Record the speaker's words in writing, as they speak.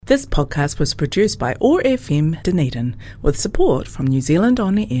This podcast was produced by OAR FM Dunedin with support from New Zealand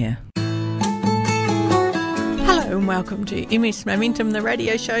On Air. Hello and welcome to MS Momentum, the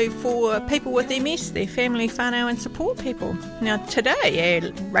radio show for people with MS, their family, whānau and support people. Now today our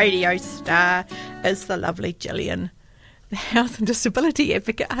radio star is the lovely Gillian, the health and disability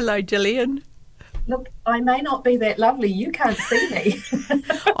advocate. Hello Gillian. Look, I may not be that lovely. You can't see me.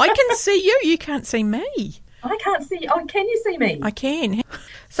 I can see you. You can't see me. I can't see you. Oh, can you see me? I can.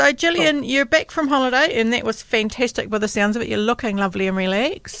 So, Gillian, you're back from holiday, and that was fantastic by the sounds of it. You're looking lovely and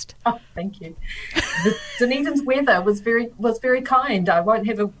relaxed. Oh, thank you. The Dunedin's weather was very kind. I won't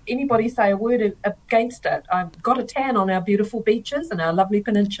have anybody say a word against it. I've got a tan on our beautiful beaches and our lovely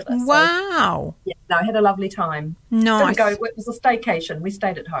peninsula. So, wow. Yeah, no, I had a lovely time. Nice. It was a staycation. We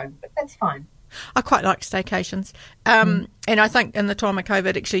stayed at home, but that's fine. I quite like staycations. And I think in the time of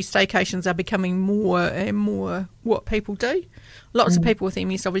COVID, actually, staycations are becoming more and more what people do. Lots of people with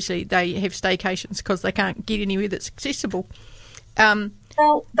MS, obviously, they have staycations because they can't get anywhere that's accessible.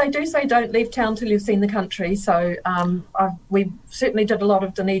 Well, they do say don't leave town till you've seen the country. So we certainly did a lot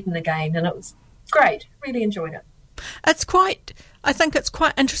of Dunedin again, and it was great. Really enjoyed it. I think it's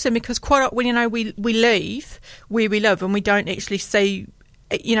quite interesting because quite often, we leave where we live and we don't actually see.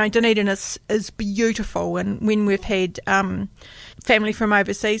 Dunedin is beautiful, and when we've had family from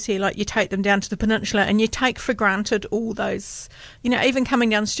overseas here, like you take them down to the peninsula and you take for granted all those, even coming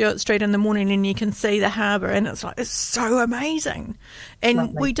down Stewart Street in the morning and you can see the harbour and it's so amazing. And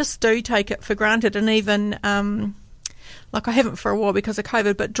lovely. We just do take it for granted, and even, I haven't for a while because of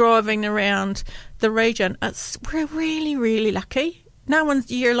COVID, but driving around the region, we're really, really lucky. No one's,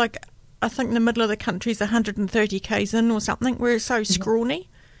 I think the middle of the country is 130 k's in or something. We're so scrawny.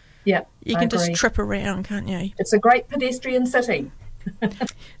 Yeah, you can just trip around, can't you? It's a great pedestrian city.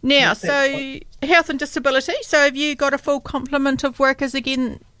 Now, so health and disability. So have you got a full complement of workers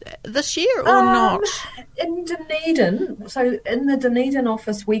again this year or not? In Dunedin, so in the Dunedin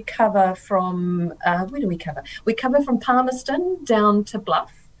office, we cover from, where do we cover? We cover from Palmerston down to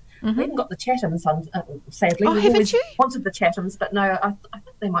Bluff. Mm-hmm. We haven't got the Chathams, sadly. Oh, We've haven't always you? Wanted the Chathams, but no, I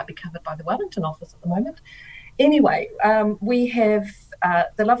think they might be covered by the Wellington office at the moment. Anyway, we have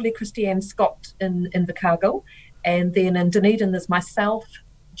the lovely Christiane Scott in Invercargill, and then in Dunedin there's myself,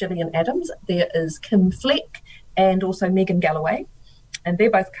 Gillian Adams, there is Kim Fleck, and also Megan Galloway, and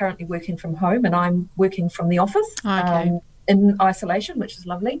they're both currently working from home, and I'm working from the office in isolation, which is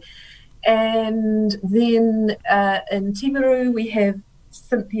lovely. And then in Timaru we have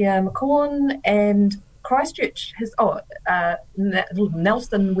Cynthia McCorn, and Christchurch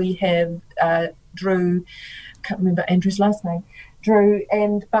Nelson we have Drew, can't remember Andrew's last name, Drew,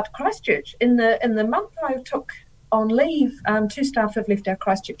 but Christchurch in the month I took on leave, 2 staff have left our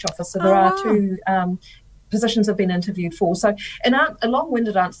Christchurch office, so there are 2 positions have been interviewed for. So a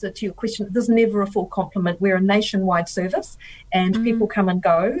long-winded answer to your question, there's never a full complement. We're a nationwide service and people come and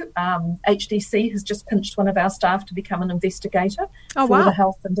go. HDC has just pinched one of our staff to become an investigator for the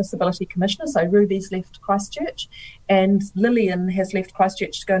Health and Disability Commissioner. So Ruby's left Christchurch and Lillian has left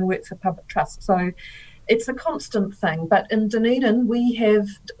Christchurch to go and work for Public Trust. So it's a constant thing. But in Dunedin,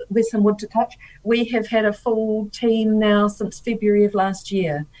 there's some wood to touch, we have had a full team now since February of last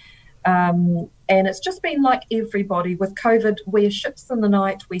year. And it's just been like everybody with COVID, we're ships in the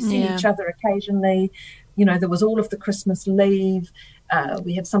night, we see each other occasionally. There was all of the Christmas leave.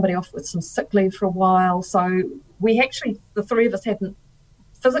 We had somebody off with some sick leave for a while. So the 3 of us hadn't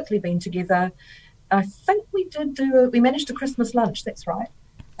physically been together. I think we we managed a Christmas lunch, that's right.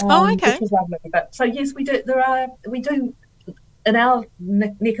 Okay. Which was lovely. But so yes, we do. We do in our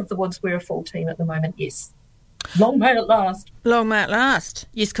neck of the woods. We're a full team at the moment. Yes. Long may it last. Long may it last.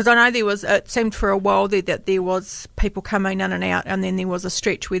 Yes, because I know it seemed for a while there that there was people coming in and out, and then there was a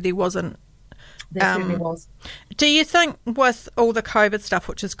stretch where there wasn't. There certainly was. Do you think with all the COVID stuff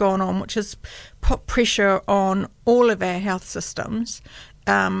which has gone on, which has put pressure on all of our health systems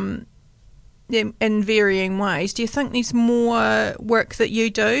in varying ways, do you think there's more work that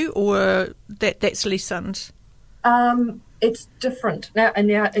you do or that's lessened? It's different. Now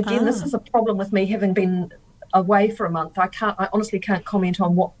again, this is a problem with me having been away for a month. I honestly can't comment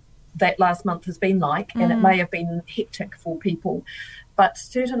on what that last month has been like, and it may have been hectic for people, but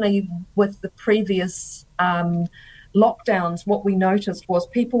certainly with the previous lockdowns, what we noticed was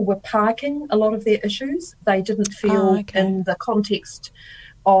people were parking a lot of their issues. They didn't feel in the context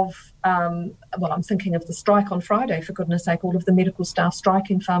of I'm thinking of the strike on Friday, for goodness sake, all of the medical staff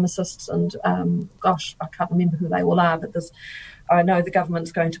striking, pharmacists and I can't remember who they all are, but I know the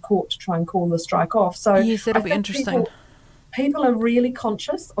government's going to court to try and call the strike off. So yes, that'll be interesting. people are really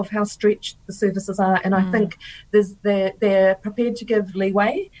conscious of how stretched the services are, and I think they're prepared to give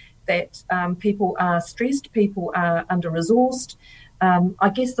leeway, that people are stressed, people are under-resourced. I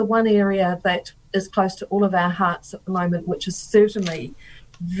guess the one area that is close to all of our hearts at the moment, which is certainly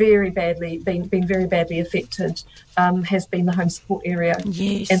very badly been very badly affected, has been the home support area.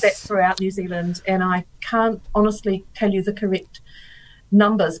 Yes. And that's throughout New Zealand. And I can't honestly tell you the correct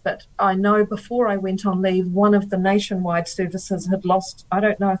numbers, but I know before I went on leave, one of the nationwide services had lost, I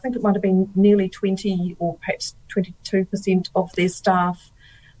don't know, I think it might have been nearly 20 or perhaps 22% of their staff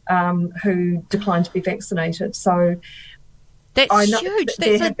who declined to be vaccinated. So that's huge.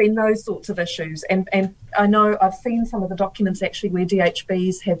 There have been those sorts of issues. And I know I've seen some of the documents actually where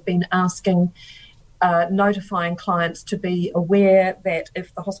DHBs have been asking, notifying clients to be aware that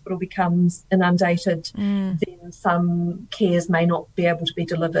if the hospital becomes inundated, then some cares may not be able to be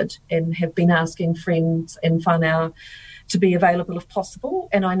delivered, and have been asking friends and whānau to be available if possible.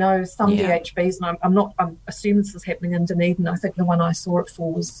 And I know some DHBs, and I'm assuming this is happening in Dunedin. I think the one I saw it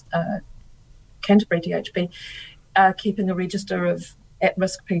for was Canterbury DHB, keeping a register of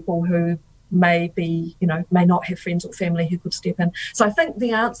at-risk people who may not have friends or family who could step in. So I think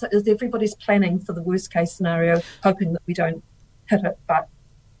the answer is everybody's planning for the worst case scenario, hoping that we don't hit it. But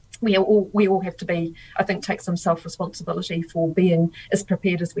we all have to be, I think, take some self-responsibility for being as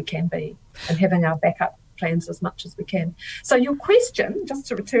prepared as we can be and having our backup plans as much as we can. So your question, just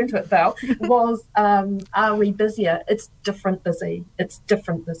to return to it, Val, was, are we busier? It's different busy.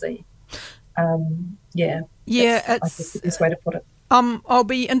 Yeah, I guess the best way to put it. I'll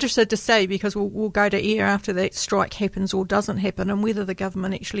be interested to see, because we'll go to air after that strike happens or doesn't happen, and whether the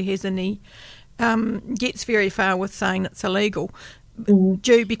government actually has any, gets very far with saying it's illegal,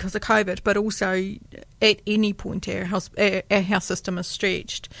 due because of COVID, but also at any point our health system is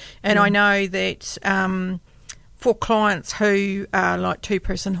stretched. And I know that for clients who are like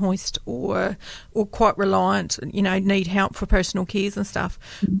two-person hoist or quite reliant, need help for personal cares and stuff,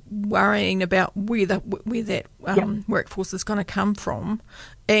 worrying about where that workforce is going to come from.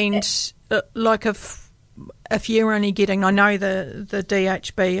 And like if you're only getting, I know the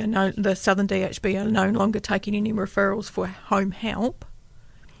DHB, the Southern DHB are no longer taking any referrals for home help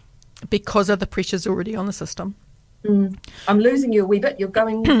because of the pressures already on the system. I'm losing you a wee bit. You're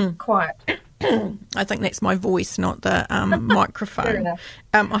going quiet. I think that's my voice, not the microphone.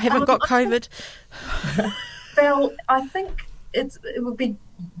 I haven't got COVID. Val, I think it would be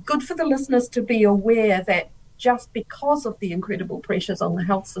good for the listeners to be aware that just because of the incredible pressures on the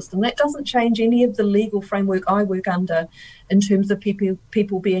health system, that doesn't change any of the legal framework I work under in terms of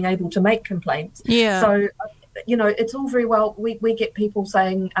people being able to make complaints. Yeah. So, it's all very well. We get people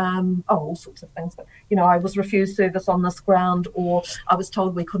saying, all sorts of things. But, I was refused service on this ground, or I was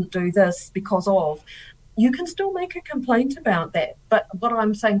told we couldn't do this because of. You can still make a complaint about that. But what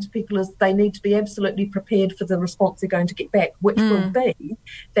I'm saying to people is they need to be absolutely prepared for the response they're going to get back, which will be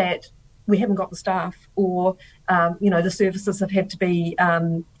that we haven't got the staff, or, the services have had to be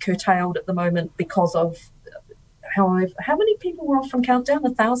curtailed at the moment because of how many people were off from Countdown?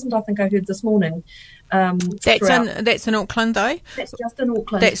 1,000, I think I heard this morning. That's in Auckland, though. That's just in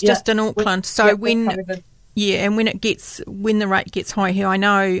Auckland. That's just in Auckland. So when the rate gets high here, I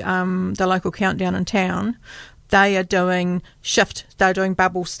know the local Countdown in town, they are doing they're doing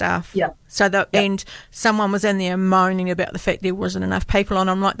bubble staff. Yeah. So and someone was in there moaning about the fact there wasn't enough people on.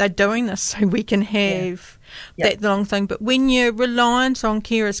 I'm like, they're doing this so we can have that long thing. But when you're reliant on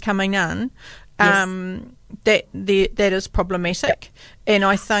carers coming in, that is problematic. And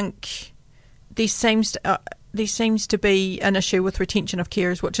I think there seems to be an issue with retention of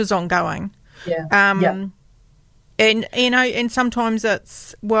carers, which is ongoing. And sometimes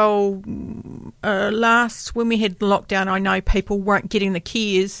it's, last when we had lockdown, I know people weren't getting the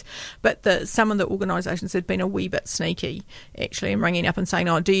cares, but some of the organisations had been a wee bit sneaky, actually, and ringing up and saying,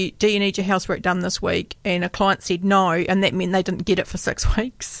 do you need your housework done this week? And a client said no, and that meant they didn't get it for 6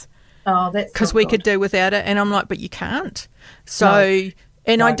 weeks. Oh, that's because we could do without it. And I'm like, but you can't. So... No.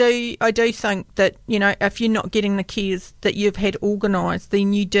 And no. I do think that, if you're not getting the cares that you've had organised,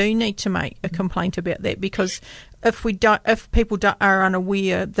 then you do need to make a complaint about that, because if people are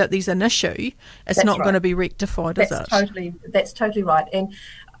unaware that there's an issue, it's not going to be rectified, is it? That's totally right. And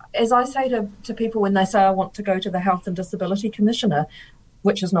as I say to people when they say, I want to go to the Health and Disability Commissioner,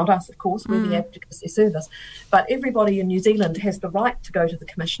 which is not us, of course, we're the advocacy service, but everybody in New Zealand has the right to go to the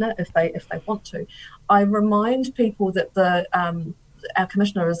Commissioner if they want to. I remind people that our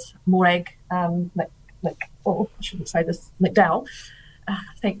Commissioner is Morag McDowell.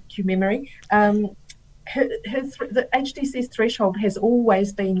 Thank you, memory. the HDC's threshold has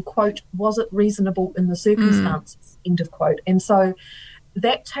always been, quote, was it reasonable in the circumstances, end of quote. And so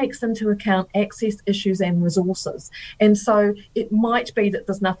that takes into account access issues and resources. And so it might be that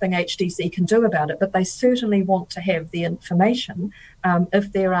there's nothing HDC can do about it, but they certainly want to have the information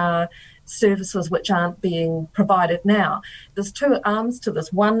if there are services which aren't being provided now. There's two arms to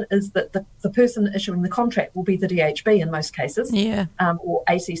this. One is that the person issuing the contract will be the DHB in most cases, or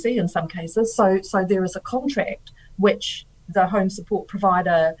ACC in some cases. So there is a contract which the home support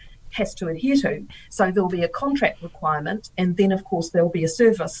provider has to adhere to. So there'll be a contract requirement, and then of course there'll be a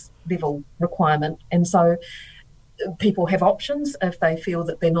service level requirement. And so people have options if they feel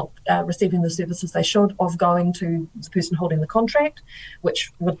that they're not receiving the services they should, of going to the person holding the contract,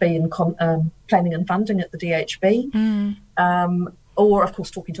 which would be in planning and funding at the DHB, or of course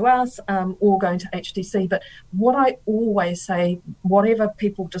talking to us, or going to HDC. But what I always say, whatever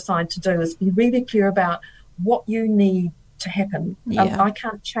people decide to do, is be really clear about what you need to happen. I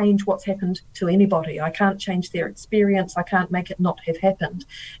can't change what's happened to anybody. I can't change their experience. I can't make it not have happened.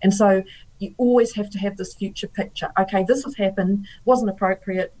 And so you always have to have this future picture. Okay, this has happened, wasn't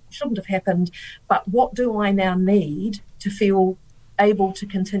appropriate, shouldn't have happened, but what do I now need to feel able to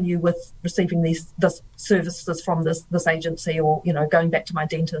continue with receiving this services from this agency, or, you know, going back to my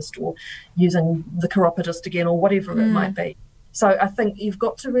dentist, or using the chiropodist again, or whatever it might be. So I think you've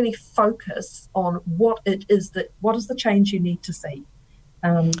got to really focus on what is the change you need to see.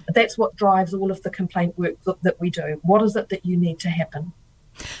 That's what drives all of the complaint work that we do. What is it that you need to happen?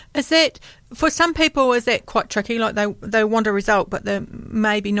 Is that, for some people, is that quite tricky? Like they want a result, but they're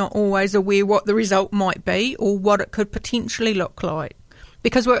maybe not always aware what the result might be or what it could potentially look like.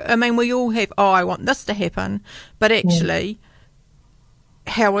 Because we all have, I want this to happen, but actually,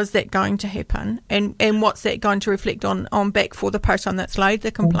 how is that going to happen, and what's that going to reflect on back for the person that's laid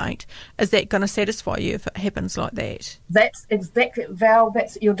the complaint? Is that going to satisfy you if it happens like that? That's exactly, Val,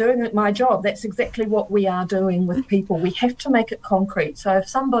 you're doing my job. That's exactly what we are doing with people. We have to make it concrete. So if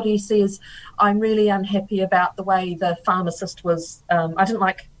somebody says, I'm really unhappy about the way the pharmacist was, I didn't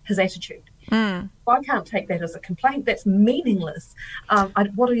like his attitude, I can't take that as a complaint. That's meaningless.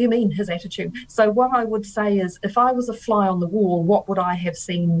 What do you mean, his attitude? So what I would say is, if I was a fly on the wall, what would I have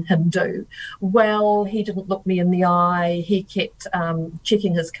seen him do? Well, he didn't look me in the eye. He kept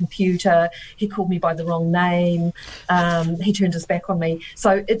checking his computer. He called me by the wrong name. He turned his back on me.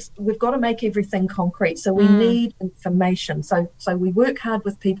 So we've got to make everything concrete. So we need information. So we work hard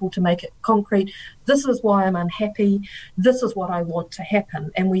with people to make it concrete. This is why I'm unhappy. This is what I want to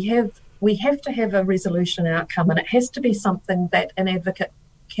happen. And we have to have a resolution outcome, and it has to be something that an advocate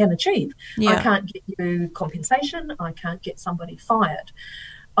can achieve. I can't get you compensation. I can't get somebody fired.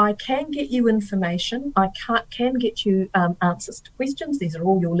 I can get you information. I can get you answers to questions. These are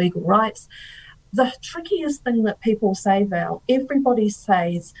all your legal rights. The trickiest thing that people say, Val, everybody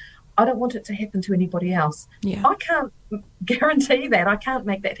says, I don't want it to happen to anybody else. I can't guarantee that. I can't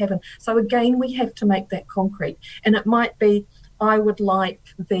make that happen. So again, we have to make that concrete. And it might be, I would like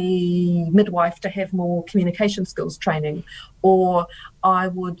the midwife to have more communication skills training, or I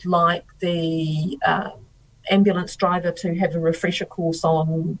would like the ambulance driver to have a refresher course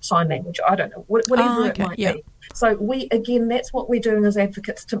on sign language. I don't know, whatever it might be. So that's what we're doing as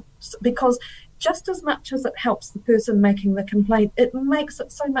advocates, because just as much as it helps the person making the complaint, it makes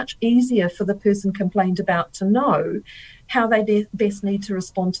it so much easier for the person complained about to know how they best need to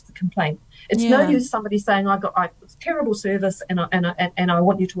respond to the complaint. It's no use somebody saying, it was terrible service and I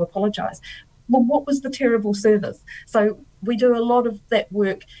want you to apologise. Well, what was the terrible service? So we do a lot of that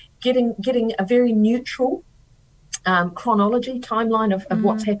work, getting a very neutral chronology, timeline of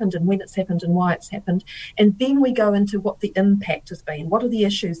what's happened and when it's happened and why it's happened. And then we go into what the impact has been. What are the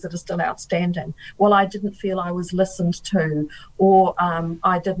issues that are still outstanding? Well, I didn't feel I was listened to, or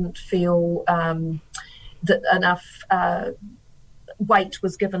I didn't feel that enough weight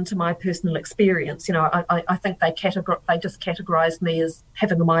was given to my personal experience. You know, I think they just categorised me as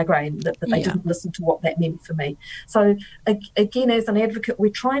having a migraine, that they didn't listen to what that meant for me. So again, as an advocate, we're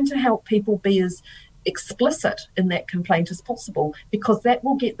trying to help people be as explicit in that complaint as possible, because that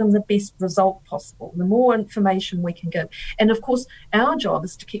will get them the best result possible, the more information we can give. And of course, our job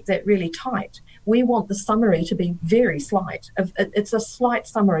is to keep that really tight. We want the summary to be very slight. It's a slight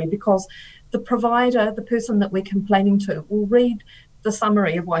summary, because the provider, the person that we're complaining to, will read the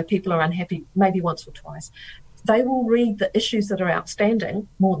summary of why people are unhappy maybe once or twice. They will read the issues that are outstanding,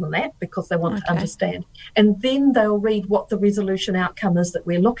 more than that, because they want to understand. And then they'll read what the resolution outcome is that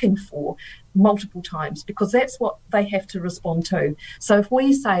we're looking for multiple times, because that's what they have to respond to. So if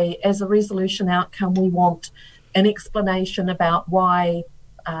we say, as a resolution outcome, we want an explanation about why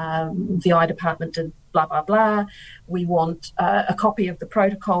the eye department did blah, blah, blah. We want a copy of the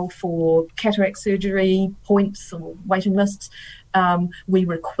protocol for cataract surgery, points or waiting lists. We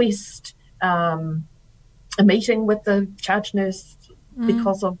request a meeting with the charge nurse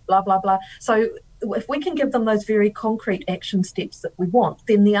because of blah, blah, blah. So if we can give them those very concrete action steps that we want,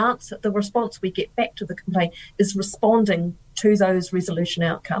 then the response we get back to the complaint is responding to those resolution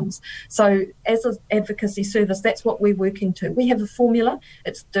outcomes. So as an advocacy service, that's what we're working to. We have a formula.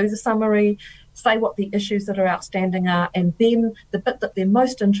 It's do the summary, say what the issues that are outstanding are, and then the bit that they're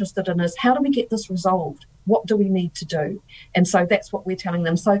most interested in is how do we get this resolved? What do we need to do? And so that's what we're telling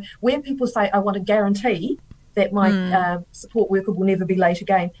them. So where people say, I want to guarantee that my support worker will never be late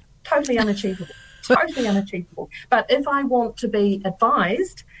again, totally unachievable. Totally unachievable. But if I want to be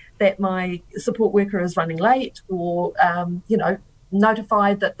advised that my support worker is running late or,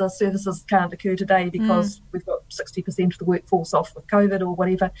 notified that the services can't occur today because we've got 60% of the workforce off with COVID or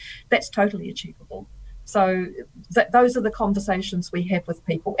whatever, that's totally achievable. So those are the conversations we have with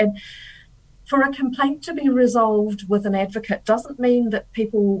people. And for a complaint to be resolved with an advocate doesn't mean that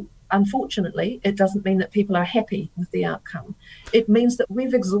people... Unfortunately, it doesn't mean that people are happy with the outcome. It means that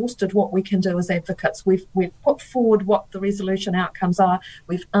we've exhausted what we can do as advocates. We've put forward what the resolution outcomes are.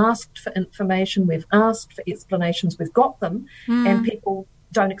 We've asked for information. We've asked for explanations. We've got them, and people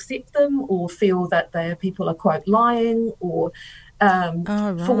don't accept them or feel that people are, quote, lying or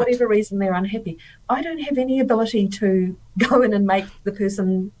for whatever reason they're unhappy. I don't have any ability to go in and make the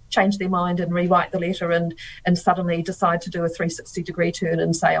person change their mind and rewrite the letter and suddenly decide to do a 360-degree turn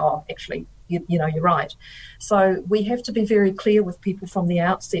and say, oh, actually, you're right. So we have to be very clear with people from the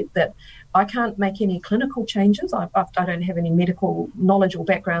outset that I can't make any clinical changes. I don't have any medical knowledge or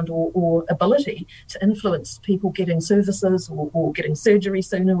background or ability to influence people getting services or getting surgery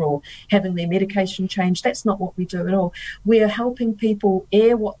sooner or having their medication changed. That's not what we do at all. We're helping people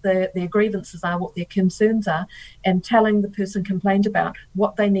air what their grievances are, what their concerns are, and telling the person complained about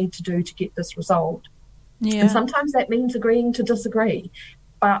what they need to do to get this resolved. Yeah. And sometimes that means agreeing to disagree,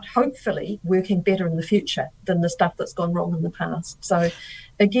 but hopefully working better in the future than the stuff that's gone wrong in the past. So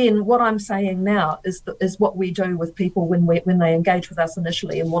again, what I'm saying now is what we do with people when they engage with us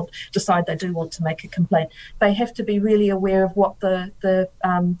initially and decide they do want to make a complaint. They have to be really aware of what the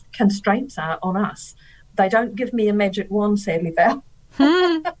constraints are on us. They don't give me a magic wand, sadly, Val.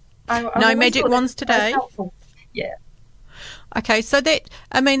 No magic wands today. Yeah. Okay, so that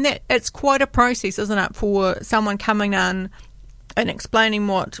it's quite a process, isn't it, for someone coming in and explaining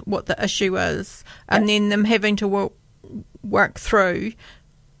what the issue is, and then them having to work through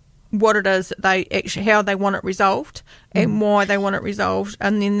what it is that they actually, how they want it resolved and why they want it resolved,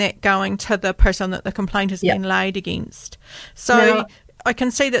 and then that going to the person that the complaint has been laid against. So now, I can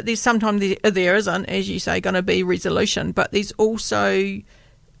see that there's sometimes there isn't, as you say, going to be resolution, but there's also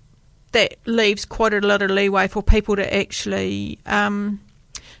that leaves quite a lot of leeway for people to actually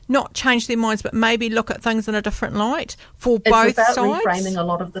not change their minds, but maybe look at things in a different light for both sides. It's about reframing a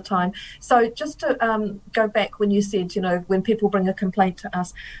lot of the time. So just to go back when you said, when people bring a complaint to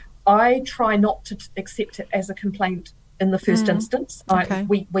us, I try not to accept it as a complaint in the first instance. Okay.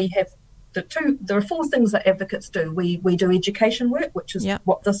 We have there are four things that advocates do. We do education work, which is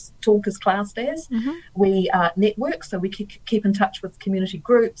what this talk is classed as. Mm-hmm. We network, so we keep in touch with community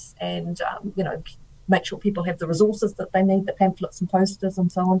groups and, make sure people have the resources that they need, the pamphlets and posters and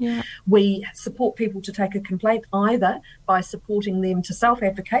so on. Yeah. We support people to take a complaint either by supporting them to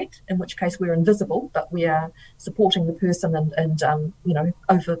self-advocate, in which case we're invisible, but we are supporting the person and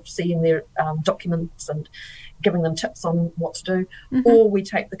overseeing their documents and giving them tips on what to do, or we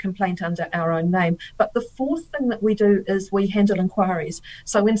take the complaint under our own name. But the fourth thing that we do is we handle inquiries.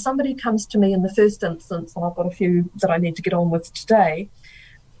 So when somebody comes to me in the first instance, and I've got a few that I need to get on with today,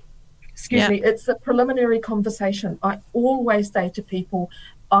 it's a preliminary conversation. I always say to people,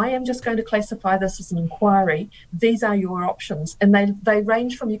 I am just going to classify this as an inquiry. These are your options. And they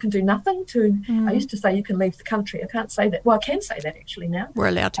range from you can do nothing to, I used to say you can leave the country. I can't say that. Well, I can say that actually now. We're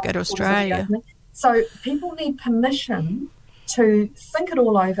allowed to go to Australia. So people need permission to think it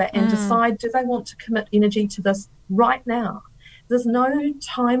all over and decide, do they want to commit energy to this right now? There's no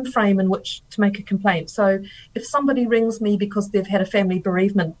time frame in which to make a complaint. So if somebody rings me because they've had a family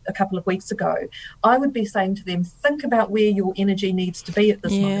bereavement a couple of weeks ago, I would be saying to them, think about where your energy needs to be at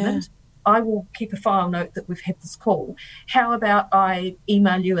this moment. I will keep a file note that we've had this call. How about I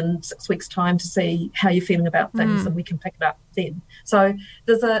email you in 6 weeks' time to see how you're feeling about things and we can pick it up then. So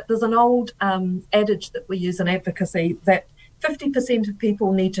there's an old adage that we use in advocacy that 50% of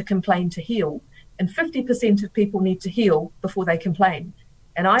people need to complain to heal, and 50% of people need to heal before they complain.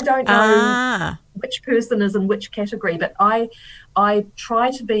 And I don't know which person is in which category, but I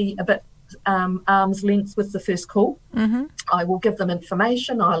try to be a bit arm's length with the first call. Mm-hmm. I will give them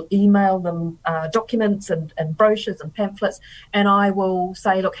information. I'll email them documents and brochures and pamphlets, and I will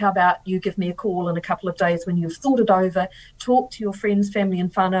say, look, how about you give me a call in a couple of days when you've thought it over, talk to your friends, family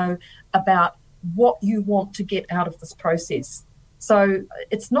and whānau about what you want to get out of this process. So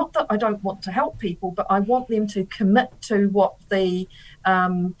it's not that I don't want to help people, but I want them to commit to what the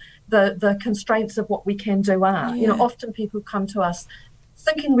constraints of what we can do are. Yeah. Often people come to us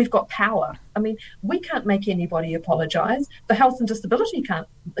thinking we've got power. I mean, we can't make anybody apologise. The Health and Disability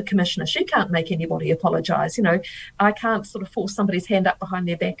the Commissioner, she can't make anybody apologise. I can't sort of force somebody's hand up behind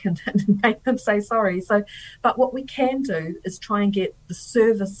their back and make them say sorry. So, but what we can do is try and get the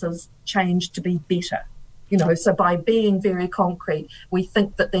services changed to be better. So by being very concrete, we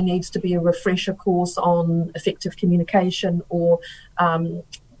think that there needs to be a refresher course on effective communication, or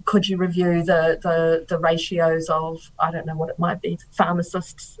could you review the ratios of, I don't know what it might be,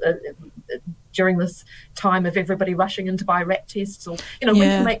 pharmacists during this time of everybody rushing in to buy RAT tests, or we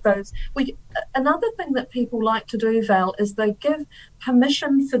can make those. Another thing that people like to do, Val, is they give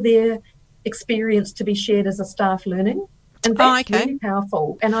permission for their experience to be shared as a staff learning. And that's really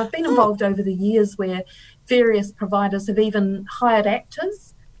powerful. And I've been involved over the years where various providers have even hired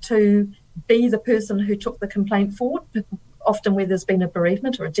actors to be the person who took the complaint forward, often where there's been a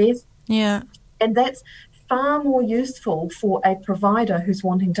bereavement or a death. Yeah. And that's far more useful for a provider who's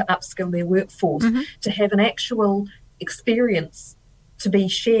wanting to upskill their workforce, to have an actual experience to be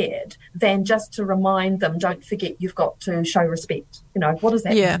shared than just to remind them, don't forget you've got to show respect. What does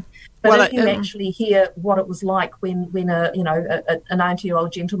that mean? But if you actually hear what it was like when an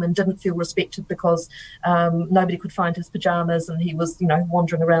 90-year-old gentleman didn't feel respected because nobody could find his pajamas and he was,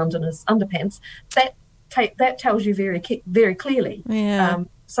 wandering around in his underpants, that tells you very clearly. Yeah.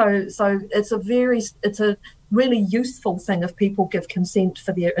 So it's a really useful thing if people give consent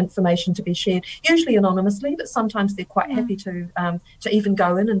for their information to be shared, usually anonymously, but sometimes they're quite happy to even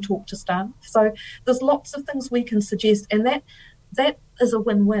go in and talk to staff. So there's lots of things we can suggest, and that is a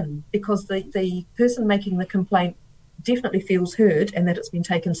win-win, because the person making the complaint definitely feels heard and that it's been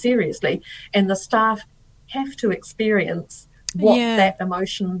taken seriously, and the staff have to experience what that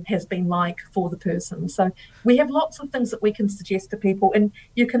emotion has been like for the person. So we have lots of things that we can suggest to people, and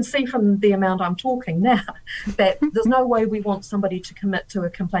you can see from the amount I'm talking now that there's no way we want somebody to commit to a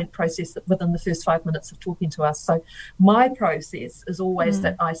complaint process within the first 5 minutes of talking to us. So my process is always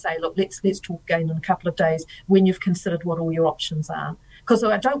that I say, look, let's talk again in a couple of days when you've considered what all your options are. Because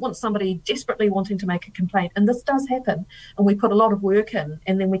I don't want somebody desperately wanting to make a complaint, and this does happen, and we put a lot of work in,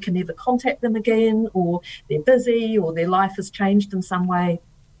 and then we can never contact them again, or they're busy, or their life has changed in some way.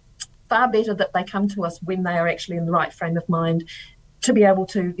 Far better that they come to us when they are actually in the right frame of mind to be able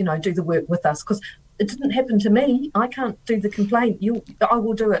to, do the work with us. Because it didn't happen to me. I can't do the complaint. I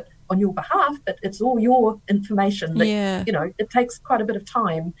will do it on your behalf, but it's all your information. That, it takes quite a bit of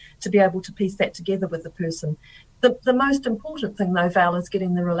time to be able to piece that together with the person. The most important thing, though, Val, is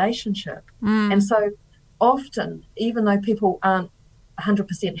getting the relationship. And so often, even though people aren't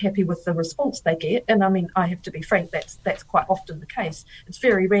 100% happy with the response they get, and I mean, I have to be frank, that's quite often the case. It's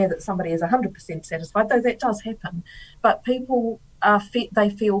very rare that somebody is 100% satisfied, though that does happen. But people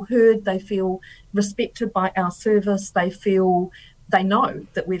they feel heard, they feel respected by our service, they know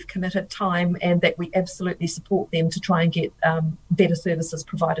that we've committed time and that we absolutely support them to try and get better services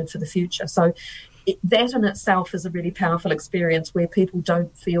provided for the future. So that in itself is a really powerful experience, where people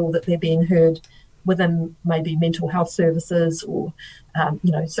don't feel that they're being heard within maybe mental health services, or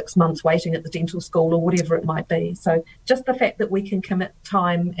 6 months waiting at the dental school, or whatever it might be. So just the fact that we can commit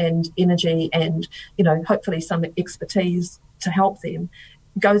time and energy and hopefully some expertise to help them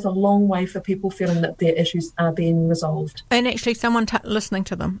goes a long way for people feeling that their issues are being resolved. And actually someone listening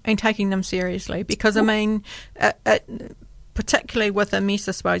to them and taking them seriously, because I mean, particularly with MS,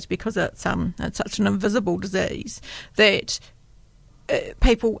 I suppose, because it's such an invisible disease that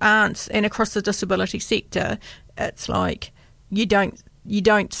people aren't, and across the disability sector, it's like you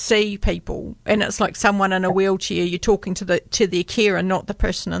don't see people, and it's like someone in a wheelchair. You're talking to their carer, not the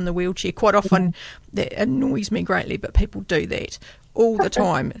person in the wheelchair. Quite often, that annoys me greatly, but people do that all the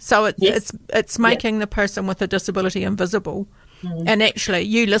time. So it's making the person with a disability invisible, and actually,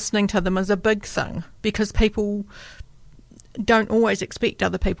 you listening to them is a big thing, because people don't always expect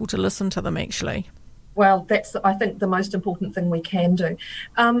other people to listen to them, actually. Well, that's, I think, the most important thing we can do.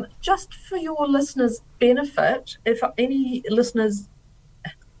 Just for your listeners' benefit, if any listeners,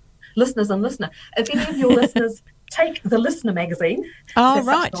 if any of your listeners take the Listener magazine. Oh, That's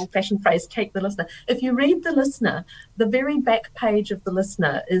right. such an old-fashioned phrase, take the Listener. If you read the Listener, the very back page of the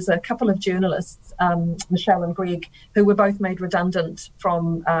Listener is a couple of journalists, Michelle and Greg, who were both made redundant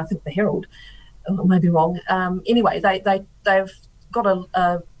from, I think, the Herald. I may be wrong. Anyway, they've got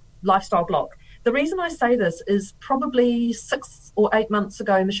a lifestyle blog. The reason I say this is probably 6 or 8 months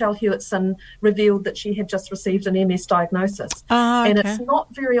ago, Michelle Hewitson revealed that she had just received an MS diagnosis. Oh, okay. And it's not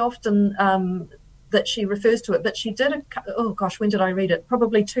very often that she refers to it, but she did, when did I read it?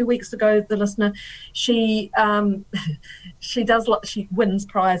 Probably 2 weeks ago, the Listener. She wins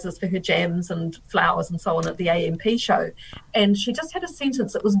prizes for her jams and flowers and so on at the AMP show. And she just had a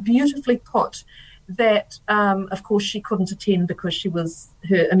sentence that was beautifully put, that, of course, she couldn't attend because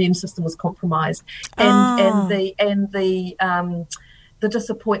her immune system was compromised, and the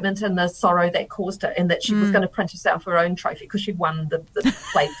disappointment and the sorrow that caused her, and that she was going to print herself her own trophy because she'd won the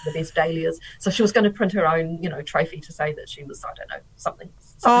plate for the best dahlias. So she was going to print her own, trophy to say that she was, I don't know, something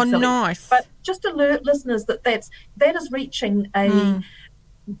silly. Nice. But just alert listeners that is reaching a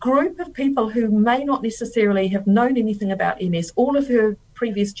group of people who may not necessarily have known anything about MS. All of her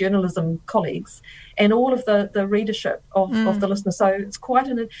previous journalism colleagues and all of the readership of the Listener. So it's quite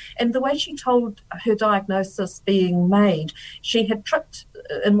and the way she told her diagnosis being made, she had tripped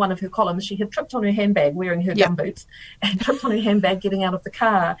in one of her columns, she had tripped on her handbag wearing her gumboots and tripped on her handbag getting out of the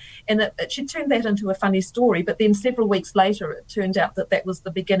car, and she turned that into a funny story, but then several weeks later it turned out that was the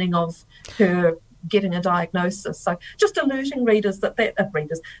beginning of her getting a diagnosis. So just alerting readers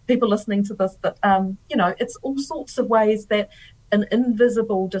people listening to this, that it's all sorts of ways that an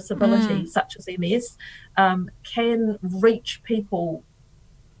invisible disability such as MS can reach people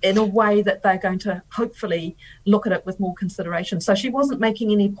in a way that they're going to hopefully look at it with more consideration. So she wasn't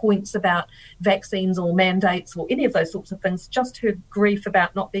making any points about vaccines or mandates or any of those sorts of things, just her grief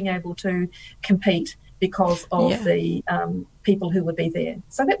about not being able to compete because of the people who would be there.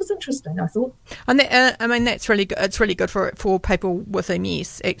 So that was interesting, I thought. And that's really good. It's really good for people with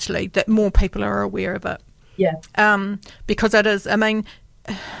MS, actually, that more people are aware of it. Yeah. Because it is,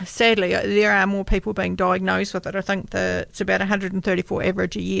 sadly, there are more people being diagnosed with it. I think it's about 134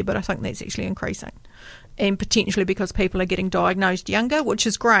 average a year, but I think that's actually increasing. And potentially because people are getting diagnosed younger, which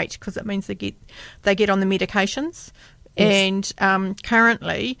is great because it means they get on the medications. Yes. And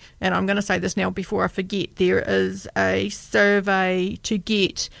currently, and I'm going to say this now before I forget, there is a survey to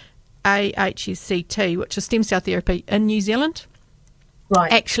get AHSCT, which is stem cell therapy, in New Zealand.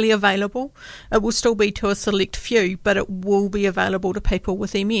 Right. Actually available. It will still be to a select few, but it will be available to people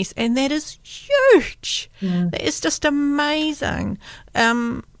with MS, and that is huge. That is just amazing.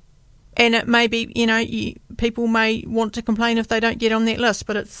 And it may be, people may want to complain if they don't get on that list,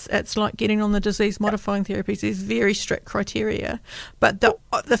 but it's like getting on the disease-modifying therapies. There's very strict criteria. But the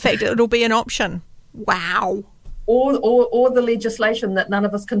fact that it'll be an option, wow. Or the legislation that none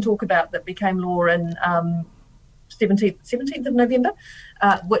of us can talk about that became law in 17th of November,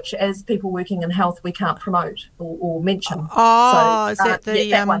 which as people working in health we can't promote or mention. Oh, so, is that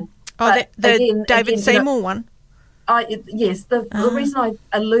that one? The David Seymour one? Yes, the reason I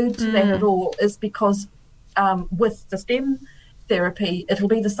allude to that at all is because with the STEM therapy, it'll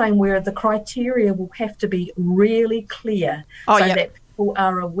be the same where the criteria will have to be really clear that people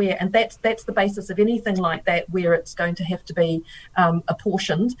are aware, and that's the basis of anything like that, where it's going to have to be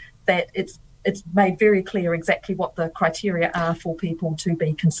apportioned, that it's made very clear exactly what the criteria are for people to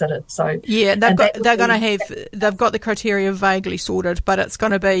be considered. So they've got the criteria vaguely sorted, but it's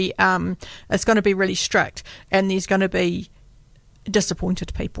going to be really strict, and there's going to be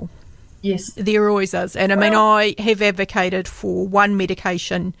disappointed people. Yes, there always is. And I have advocated for one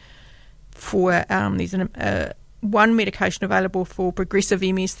medication for there's one medication available for progressive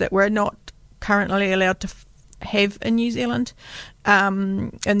MS that we're not currently allowed to have in New Zealand,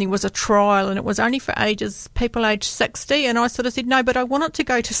 and there was a trial, and it was only for people aged 60, and I sort of said no, but I want it to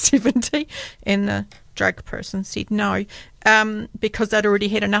go to 70, and the drug person said no, because they'd already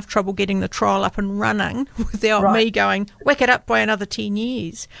had enough trouble getting the trial up and running without me going whack it up by another 10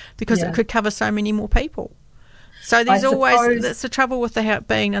 years, because it could cover so many more people. So that's the trouble with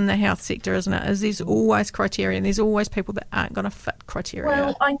being in the health sector, isn't it? Is there's always criteria, and there's always people that aren't going to fit criteria.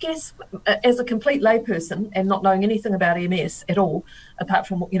 Well, I guess as a complete layperson and not knowing anything about MS at all, apart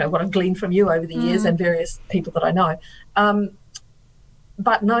from what I've gleaned from you over the years and various people that I know,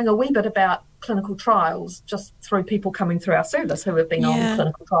 but knowing a wee bit about clinical trials just through people coming through our service who have been on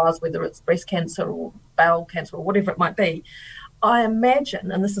clinical trials, whether it's breast cancer or bowel cancer or whatever it might be, I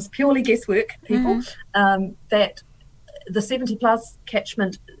imagine, and this is purely guesswork, people, that the 70 plus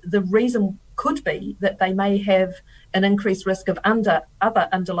catchment, the reason could be that they may have an increased risk of other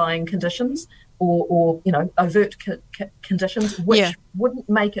underlying conditions or overt conditions, which wouldn't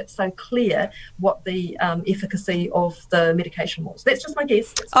make it so clear what the efficacy of the medication was. That's just my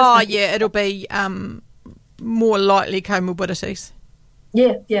guess. It'll be more likely comorbidities.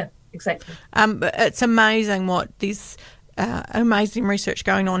 Yeah, exactly. It's amazing what there's amazing research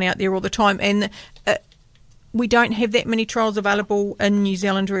going on out there all the time, and we don't have that many trials available in New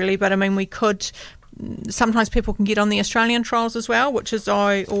Zealand really, but I mean we could. Sometimes people can get on the Australian trials as well, which is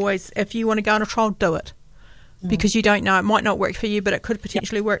I always, if you want to go on a trial, do it. Because you don't know, it might not work for you, but it could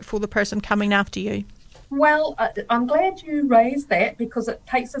potentially work for the person coming after you. Well, I'm glad you raised that, because it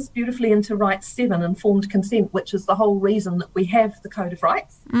takes us beautifully into Right 7, informed consent, which is the whole reason that we have the Code of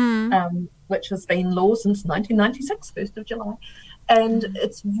Rights, which has been law since 1996, 1st of July. And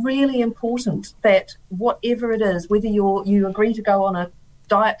it's really important that whatever it is, whether you agree to go on a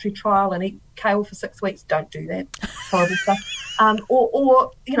dietary trial and eat kale for 6 weeks, don't do that. Horrible stuff.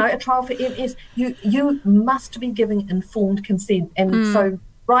 Or a trial for MS, you must be giving informed consent. And so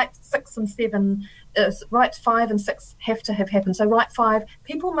Right 6 and 7, Right 5 and 6 have to have happened. So Right 5,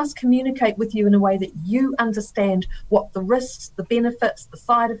 people must communicate with you in a way that you understand what the risks, the benefits, the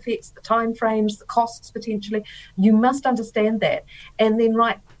side effects, the timeframes, the costs potentially. You must understand that. And then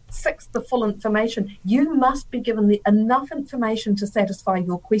Right 6, the full information. You must be given enough information to satisfy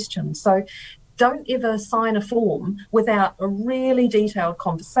your questions. So don't ever sign a form without a really detailed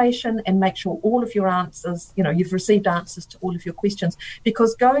conversation, and make sure all of your answers, you've received answers to all of your questions,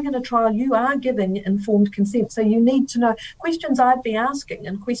 because going in a trial, you are giving informed consent. So you need to know questions I'd be asking,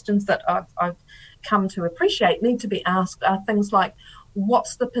 and questions that I've come to appreciate need to be asked are things like,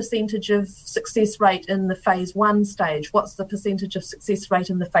 what's the percentage of success rate in the phase 1 stage? What's the percentage of success rate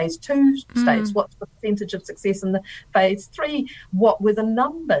in the phase 2 stage? What's the percentage of success in the phase 3? What were the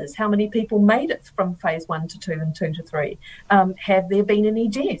numbers? How many people made it from phase 1 to 2 and 2 to 3? Have there been any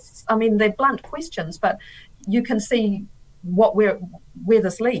deaths? I mean, they're blunt questions, but you can see where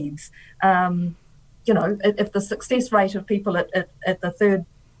this leads. If the success rate of people at the third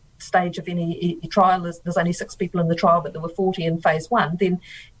stage of any trial there's only 6 people in the trial, but there were 40 in phase 1, then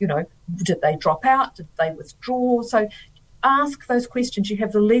did they drop out, did they withdraw? So ask those questions. You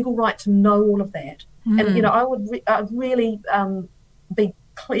have the legal right to know all of that. And I'd really be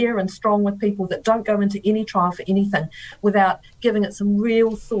clear and strong with people that don't go into any trial for anything without giving it some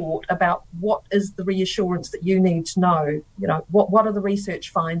real thought about what is the reassurance that you need to know. What are the research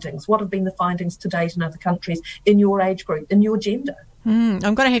findings, what have been the findings to date in other countries, in your age group, in your gender. I'm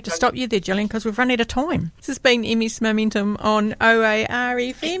going to have to stop you there, Gillian, because we've run out of time. This has been MS Momentum on OAR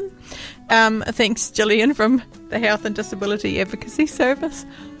FM. Thanks, Gillian, from the Health and Disability Advocacy Service.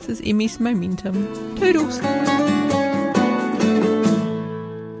 This is MS Momentum. Toodles.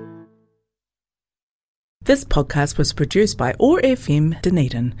 This podcast was produced by OAR FM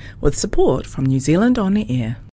Dunedin with support from New Zealand On the Air.